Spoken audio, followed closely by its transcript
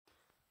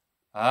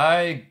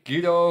Hi,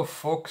 Guido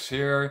Fox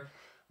here.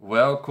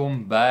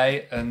 Welcome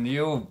by a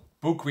new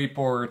book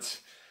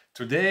report.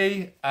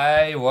 Today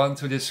I want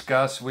to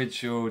discuss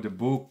with you the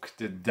book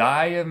The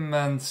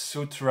Diamond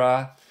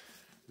Sutra.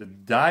 The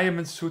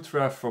Diamond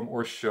Sutra from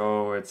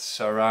Osho. It's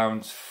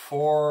around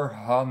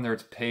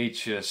 400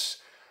 pages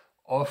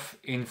of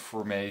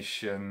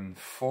information,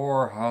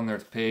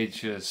 400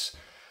 pages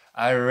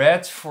I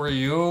read for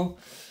you.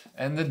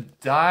 And the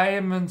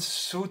Diamond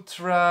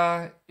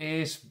Sutra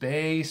is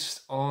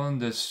based on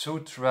the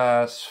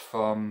sutras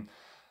from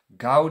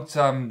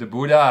Gautam the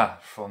Buddha,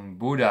 from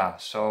Buddha.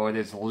 So it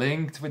is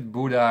linked with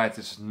Buddha, it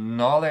is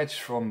knowledge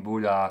from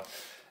Buddha.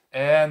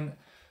 And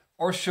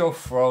Osho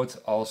wrote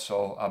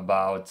also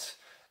about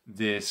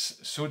these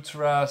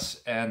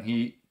sutras and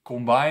he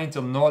combined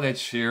the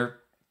knowledge here.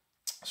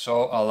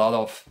 So a lot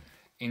of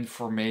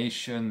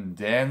information,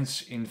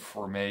 dense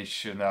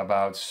information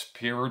about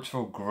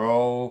spiritual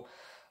growth,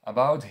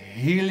 about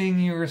healing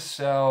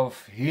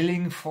yourself,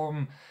 healing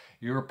from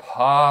your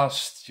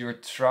past, your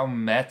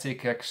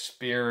traumatic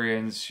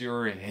experience,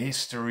 your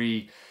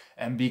history,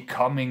 and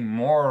becoming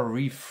more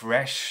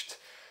refreshed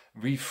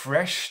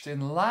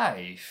in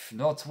life,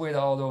 not with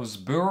all those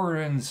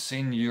burdens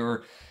in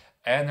your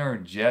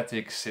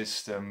energetic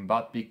system,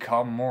 but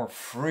become more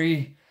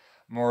free,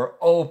 more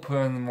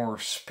open, more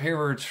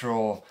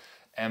spiritual,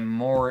 and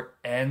more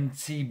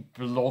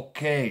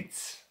anti-blockade.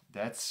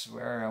 That's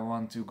where I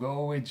want to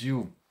go with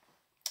you.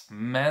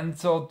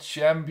 Mental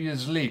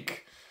Champions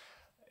League.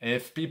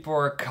 If people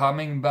are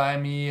coming by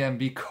me and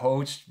be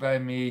coached by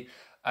me,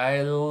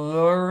 I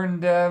learn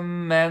the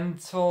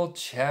Mental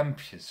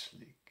Champions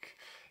League.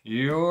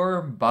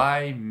 You're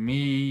by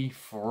me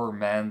for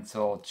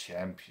Mental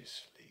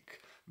Champions League.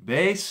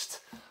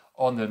 Based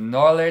on the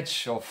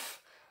knowledge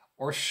of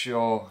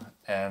Osho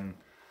and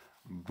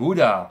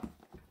Buddha.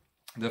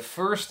 The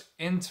first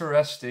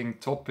interesting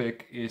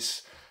topic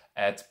is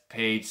at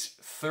page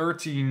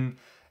 13,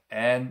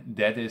 and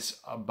that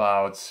is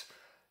about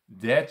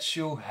that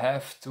you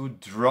have to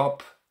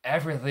drop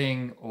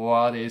everything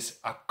what is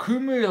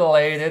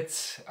accumulated.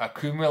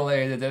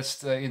 Accumulated, that's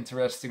the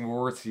interesting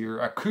word here.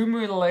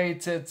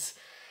 Accumulated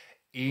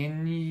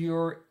in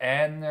your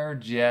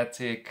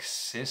energetic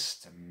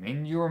system,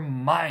 in your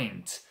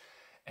mind.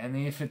 And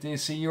if it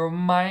is in your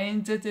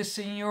mind, it is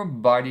in your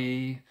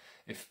body.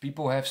 If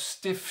people have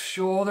stiff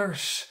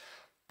shoulders,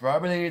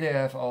 probably they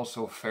have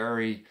also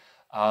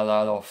a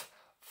lot of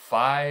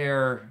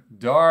fire,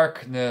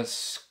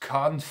 darkness,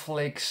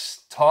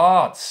 conflicts,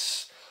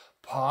 thoughts,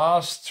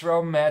 past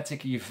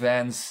traumatic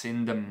events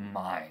in the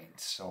mind.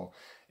 So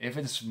if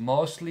it's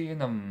mostly in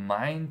the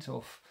mind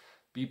of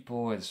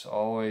people, it's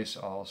always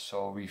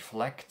also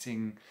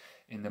reflecting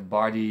in the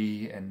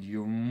body, and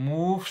you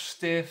move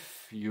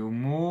stiff, you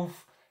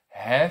move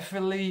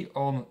heavily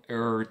on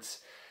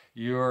earth.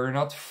 You're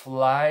not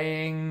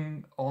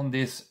flying on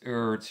this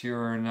earth,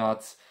 you're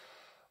not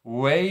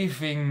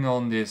waving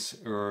on this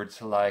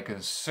earth like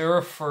a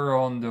surfer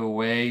on the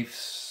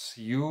waves.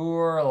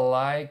 You're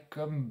like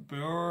a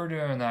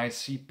burden. I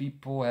see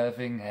people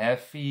having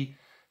heavy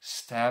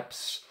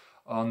steps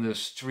on the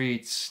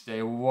streets.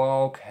 They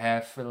walk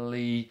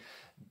heavily.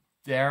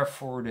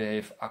 Therefore,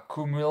 they've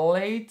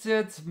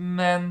accumulated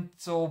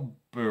mental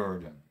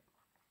burden.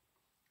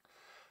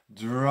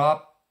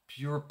 Drop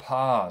your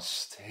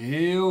past.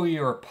 Heal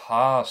your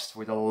past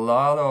with a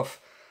lot of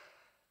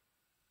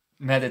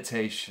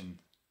meditation,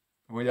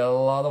 with a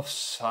lot of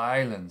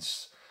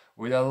silence,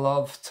 with a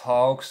lot of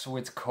talks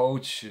with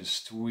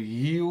coaches to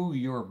heal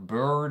your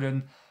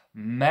burden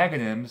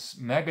mechanisms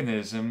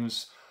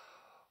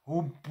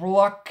who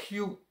block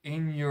you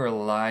in your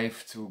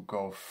life to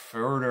go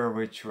further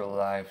with your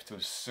life, to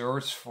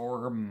search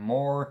for a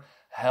more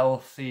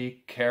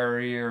healthy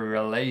career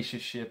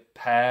relationship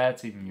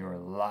path in your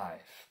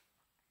life.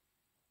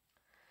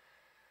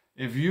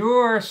 If you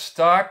are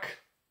stuck,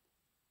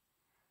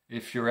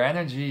 if your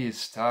energy is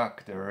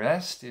stuck, the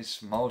rest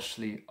is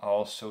mostly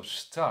also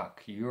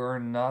stuck. You're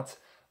not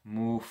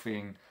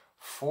moving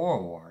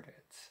forward.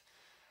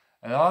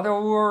 Another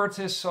word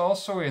is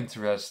also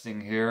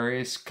interesting here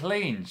is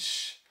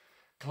clinch.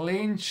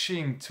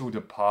 Clinching to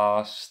the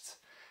past,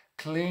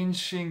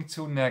 clinching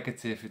to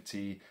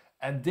negativity,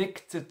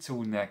 addicted to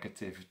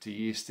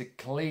negativity is the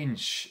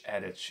clinch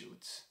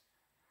attitude,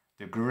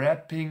 the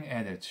grabbing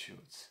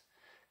attitude.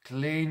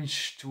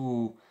 Clinch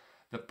to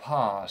the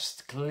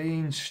past,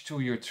 clinch to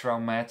your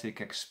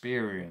traumatic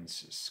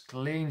experiences,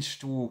 clinch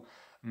to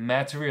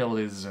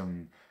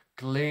materialism,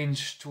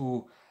 clinch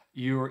to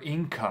your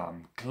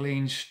income,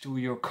 clinch to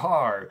your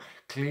car,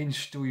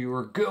 clinch to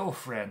your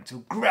girlfriend,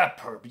 to grab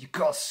her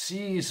because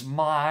she is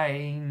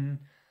mine.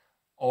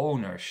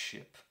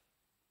 Ownership.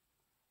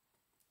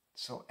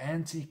 So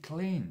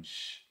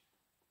anti-clinch.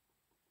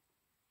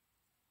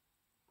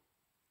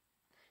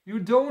 You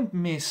don't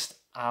miss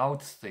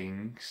out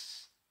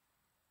things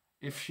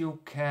if you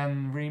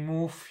can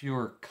remove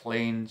your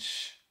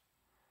clinch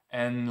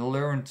and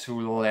learn to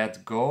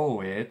let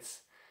go it.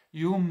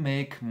 You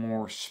make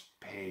more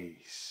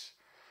space.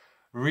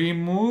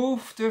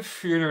 Remove the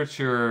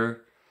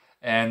furniture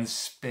and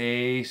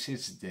space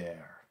is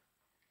there.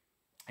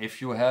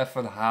 If you have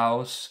a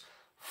house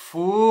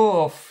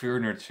full of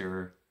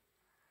furniture,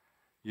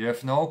 you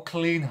have no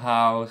clean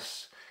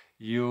house,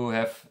 you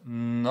have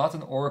not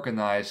an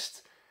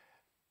organized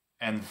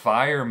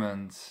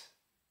environment,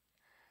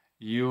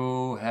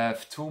 you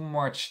have too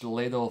much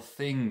little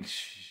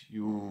things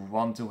you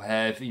want to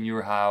have in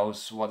your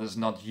house, what is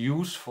not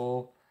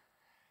useful,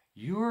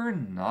 you're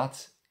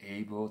not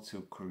able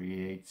to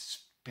create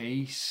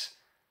space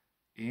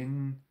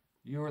in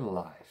your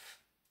life.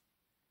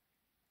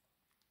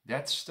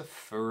 That's the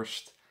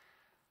first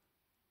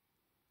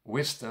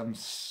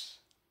wisdoms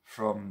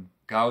from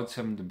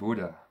Gautam the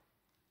Buddha.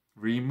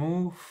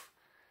 Remove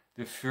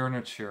the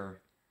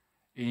furniture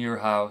in your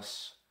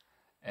house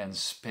and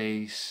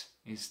space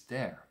is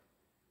there.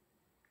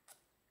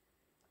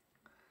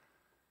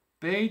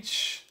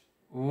 Page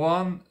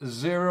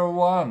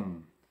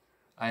 101.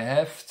 I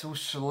have to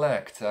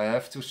select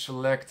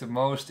the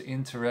most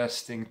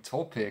interesting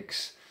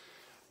topics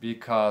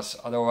because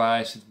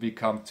otherwise it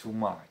becomes too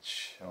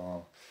much.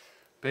 So,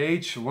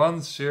 page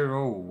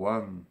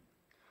 101.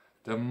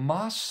 The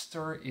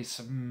master is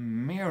a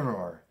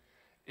mirror.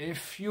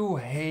 If you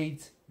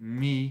hate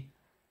me,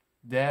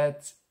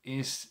 that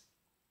is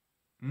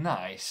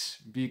nice,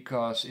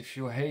 because if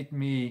you hate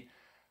me,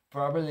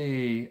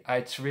 probably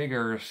I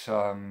trigger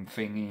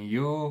something in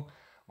you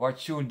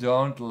what you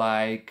don't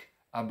like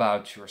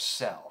about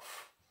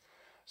yourself.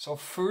 So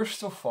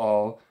first of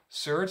all,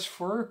 search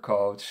for a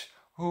coach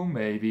who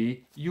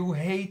maybe you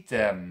hate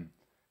them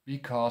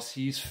because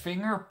he's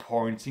finger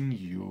pointing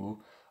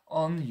you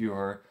on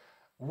your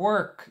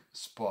work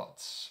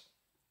spots.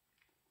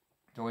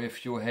 So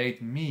if you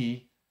hate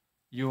me,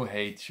 you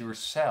hate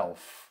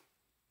yourself.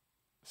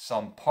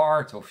 Some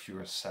part of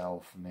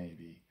yourself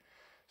maybe.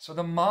 So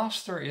the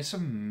master is a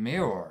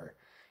mirror.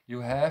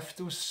 You have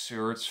to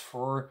search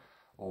for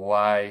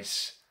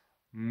wise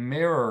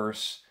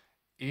mirrors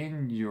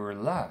in your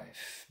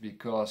life,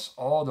 because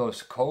all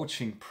those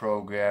coaching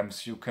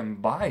programs, you can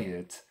buy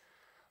it,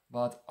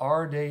 but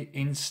are they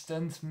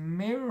instant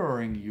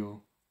mirroring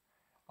you?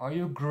 Are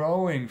you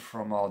growing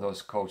from all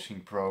those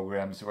coaching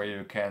programs where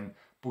you can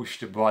push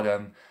the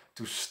button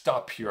to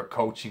stop your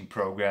coaching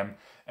program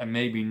and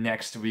maybe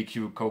next week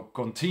you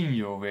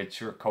continue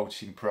with your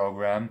coaching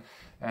program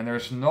and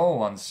there's no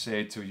one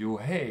say to you,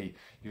 hey,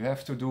 you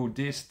have to do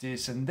this,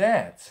 this and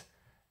that,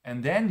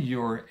 and then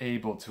you're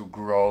able to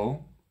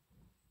grow?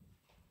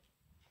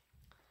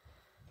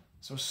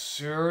 So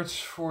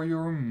search for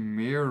your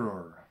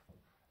mirror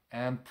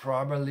and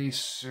probably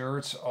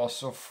search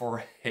also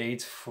for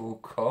hateful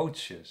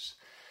coaches.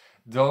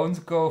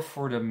 Don't go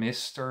for the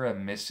Mr.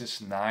 and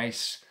Mrs.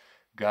 Nice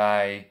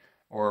guy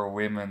or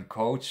women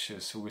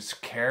coaches who is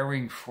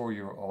caring for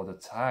you all the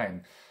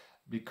time,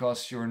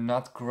 because you're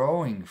not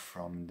growing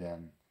from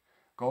them.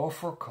 Go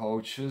for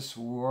coaches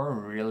who are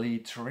really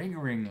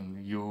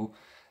triggering you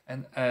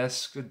and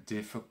ask the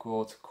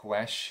difficult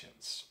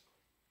questions.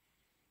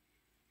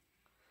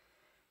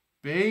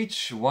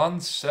 Page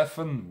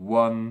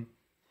 171.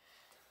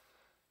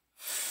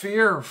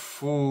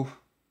 Fearful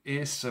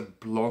is a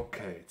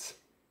blockade.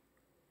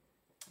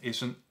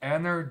 Is an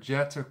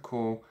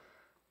energetical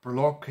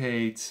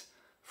blockade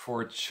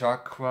for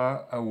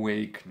chakra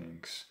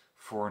awakenings,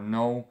 for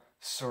no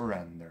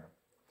surrender.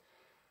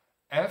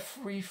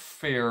 Every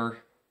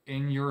fear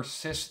in your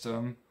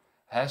system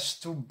has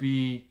to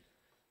be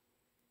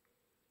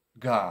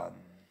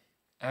gone.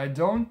 I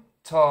don't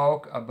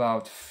talk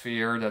about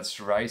fear that's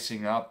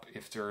rising up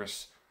if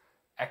there's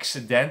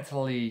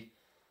accidentally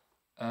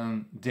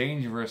a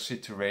dangerous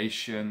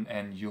situation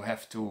and you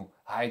have to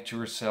hide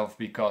yourself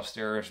because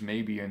there is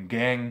maybe a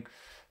gang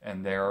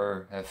and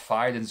there have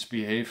violence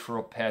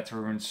behavioral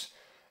patterns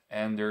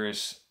and there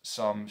is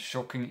some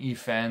shocking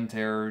event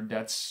there.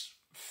 That's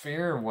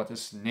fear, what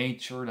is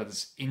nature, that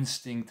is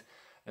instinct,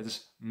 that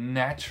is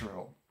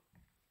natural.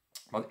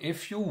 But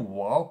if you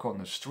walk on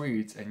the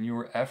street and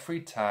you're every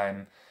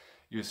time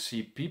you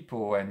see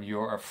people and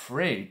you're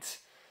afraid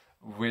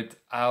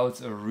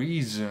without a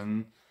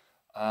reason,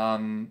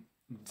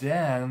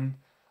 then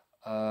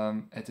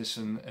it's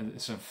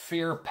a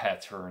fear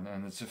pattern,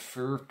 and it's a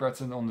fear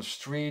pattern on the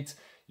street.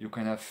 You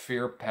can have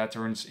fear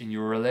patterns in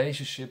your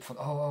relationship from,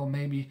 oh,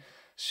 maybe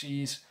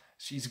she's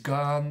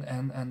gone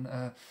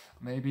and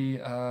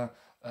maybe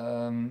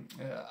I'm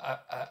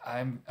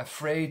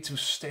afraid to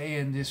stay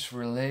in this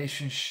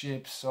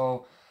relationship,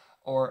 so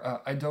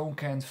or I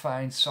can't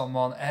find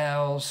someone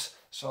else.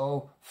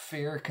 So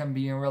fear can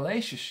be in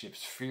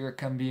relationships, fear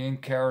can be in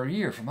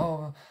career, from,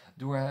 oh,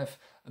 do I have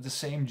the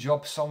same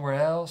job somewhere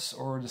else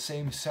or the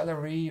same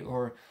salary,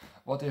 or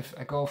what if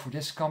I go for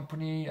this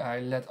company, I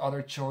let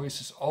other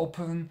choices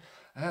open.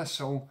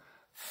 So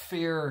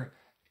fear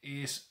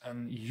is a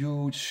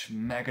huge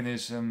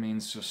mechanism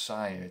in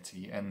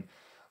society, and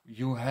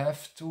you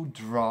have to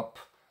drop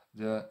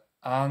the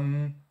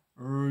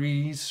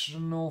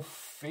unreasonable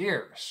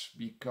fears,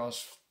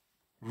 because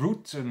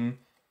rotten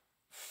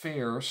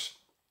fears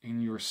in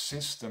your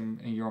system,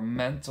 in your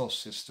mental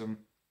system,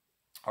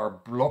 are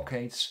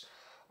blockades,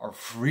 are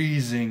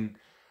freezing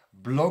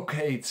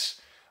blockades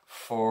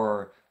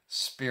for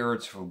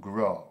spiritual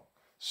growth.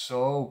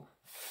 So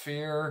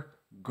fear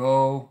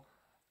go,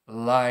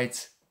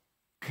 light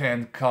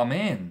can come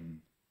in.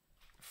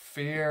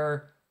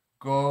 Fear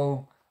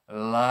go,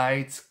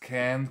 light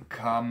can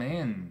come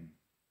in.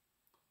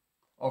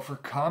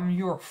 Overcome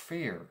your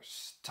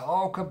fears.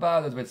 Talk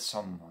about it with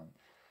someone.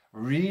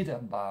 Read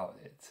about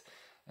it.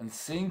 And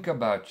think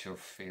about your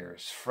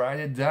fears.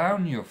 Write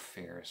down your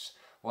fears.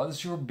 What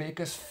is your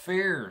biggest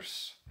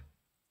fears?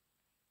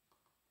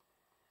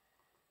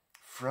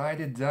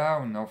 Write it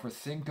down,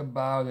 overthink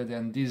about it,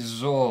 and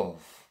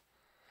dissolve.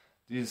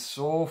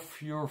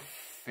 Dissolve your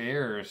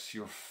fears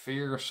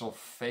of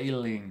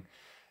failing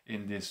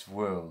in this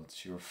world,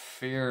 your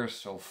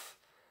fears of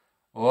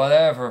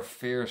whatever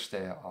fears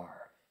they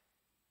are.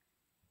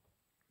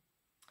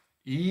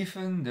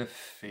 Even the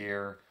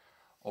fear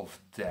of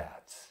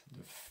death.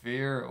 The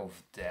fear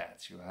of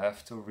death. You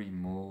have to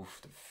remove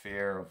the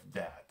fear of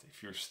death.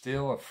 If you're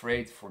still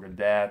afraid for the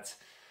death,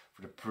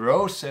 for the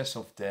process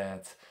of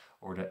death,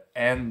 or the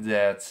end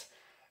death,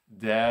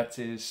 that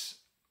is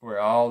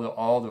where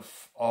all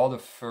the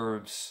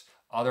firms,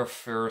 other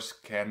fears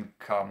can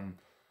come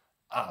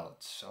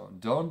out. So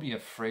don't be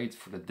afraid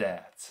for the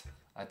death.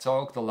 I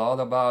talked a lot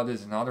about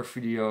this in other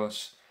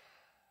videos.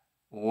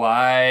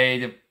 Why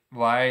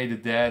the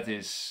death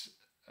is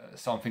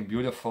something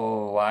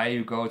beautiful, why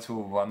you go to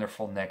a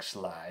wonderful next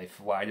life,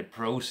 why the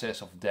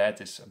process of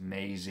death is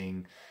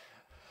amazing.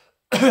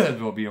 It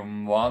will be a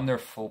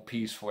wonderful,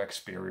 peaceful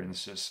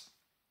experiences.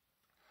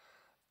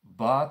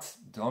 But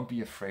don't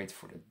be afraid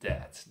for the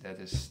death.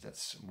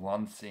 That's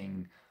one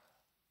thing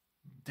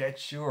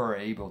that you are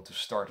able to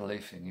start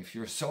living. If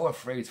you're so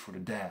afraid for the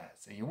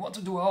death and you want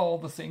to do all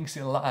the things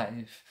in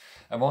life,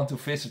 I want to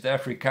visit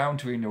every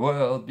country in the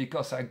world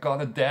because I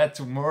got a death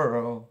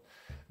tomorrow,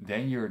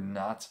 then you're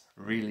not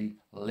really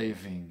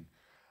living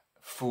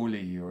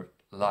fully your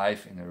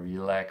life in a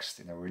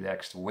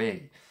relaxed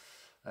way.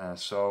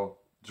 So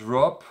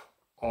drop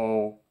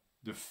all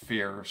the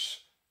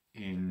fears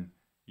in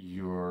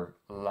your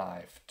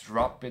life.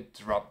 Drop it,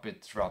 drop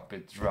it, drop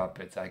it, drop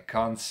it. I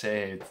can't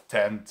say it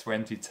 10,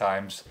 20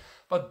 times,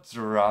 but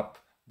drop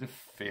the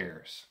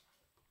fears.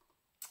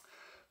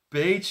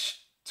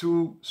 Page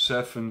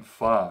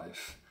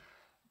 275.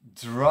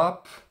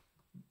 Drop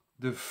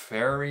the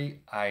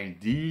very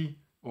idea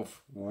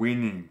of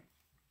winning.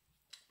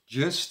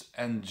 Just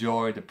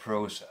enjoy the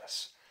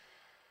process.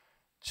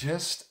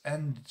 Just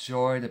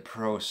enjoy the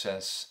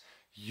process.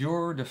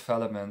 Your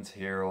development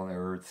here on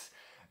earth.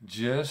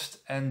 Just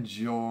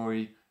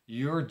enjoy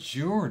your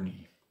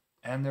journey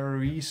and the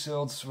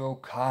results will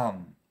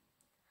come.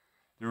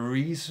 The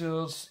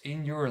results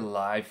in your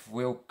life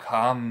will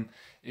come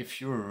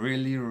if you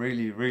really,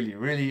 really, really,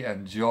 really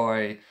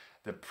enjoy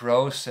the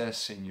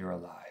process in your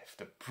life,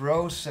 the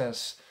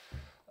process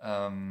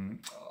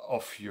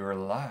of your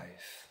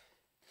life.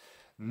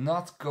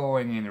 Not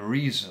going in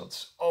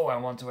results. Oh, I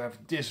want to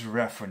have this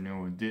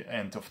revenue at the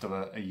end of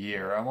the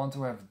year. I want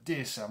to have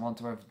this. My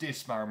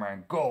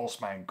goals.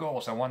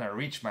 I want to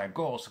reach my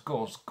goals.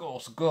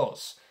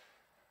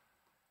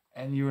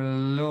 And you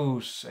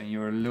lose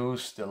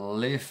the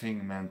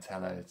living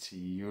mentality.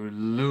 You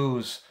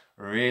lose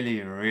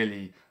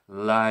really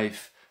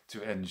life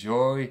to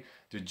enjoy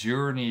the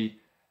journey,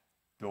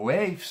 the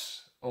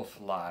waves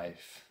of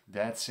life.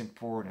 That's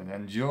important.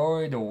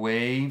 Enjoy the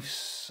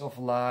waves of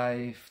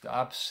life, the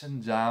ups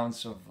and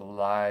downs of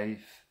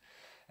life.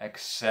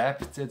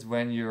 Accept it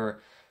when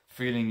you're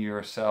feeling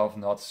yourself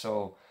not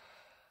so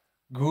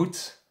good.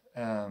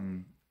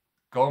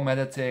 Go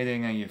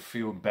meditating and you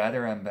feel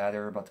better and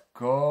better, but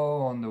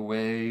go on the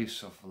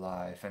waves of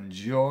life.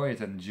 Enjoy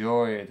it,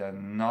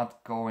 and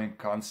not going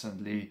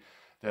constantly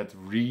that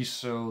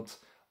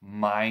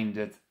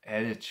result-minded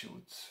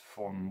attitude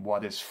from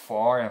what is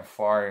far and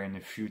far in the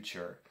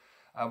future.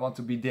 I want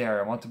to be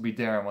there,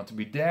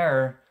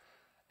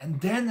 and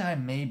then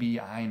I'm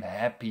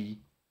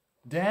happy.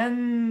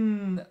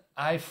 Then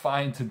I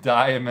find the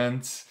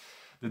Diamond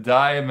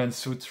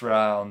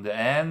Sutra on the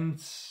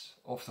end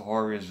of the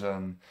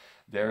horizon.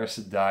 There's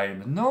a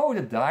diamond. No,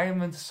 the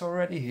diamond is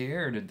already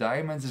here. The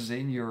diamond is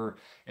in the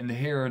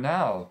here and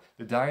now.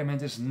 The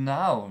diamond is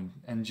now.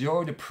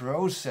 Enjoy the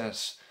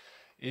process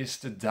is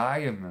the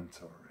diamond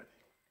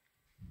already.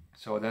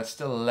 So that's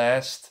the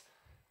last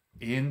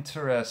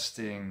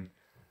interesting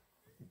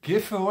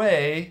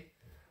giveaway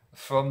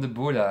from the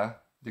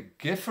Buddha, the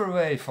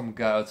giveaway from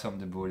Gautam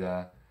the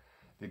Buddha,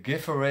 the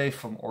giveaway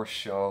from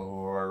Osho,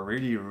 who are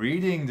really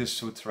reading the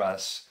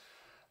sutras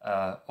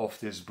of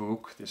this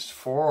book, this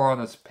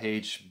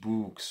 400-page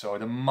book. So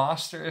the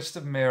master is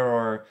the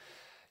mirror.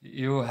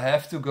 You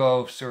have to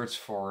go search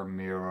for a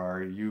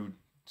mirror. You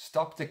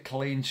stop the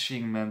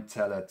clinching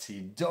mentality.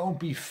 Don't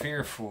be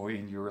fearful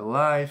in your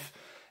life.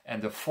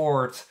 And the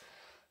fourth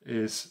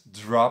is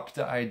drop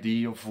the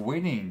idea of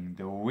winning.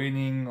 The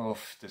winning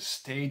of the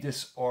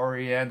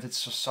status-oriented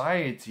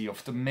society,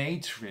 of the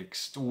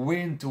matrix. To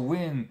win,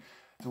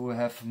 to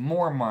have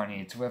more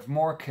money, to have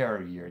more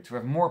career, to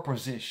have more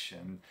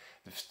position.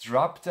 Just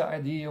drop the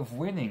idea of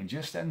winning.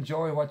 Just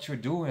enjoy what you're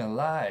doing in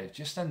life.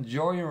 Just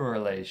enjoy your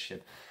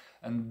relationship.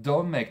 And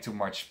don't make too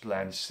much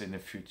plans in the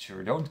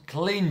future. Don't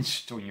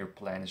clinch to your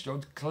plans.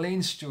 Don't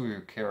clinch to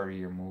your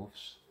career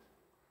moves.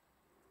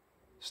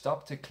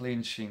 Stop the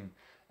clinching.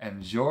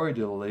 Enjoy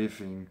the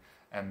living.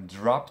 And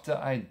drop the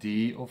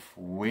idea of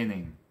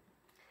winning.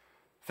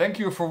 Thank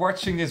you for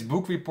watching this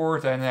book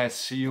report, and I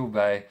see you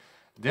by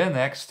the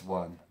next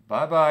one.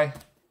 Bye bye.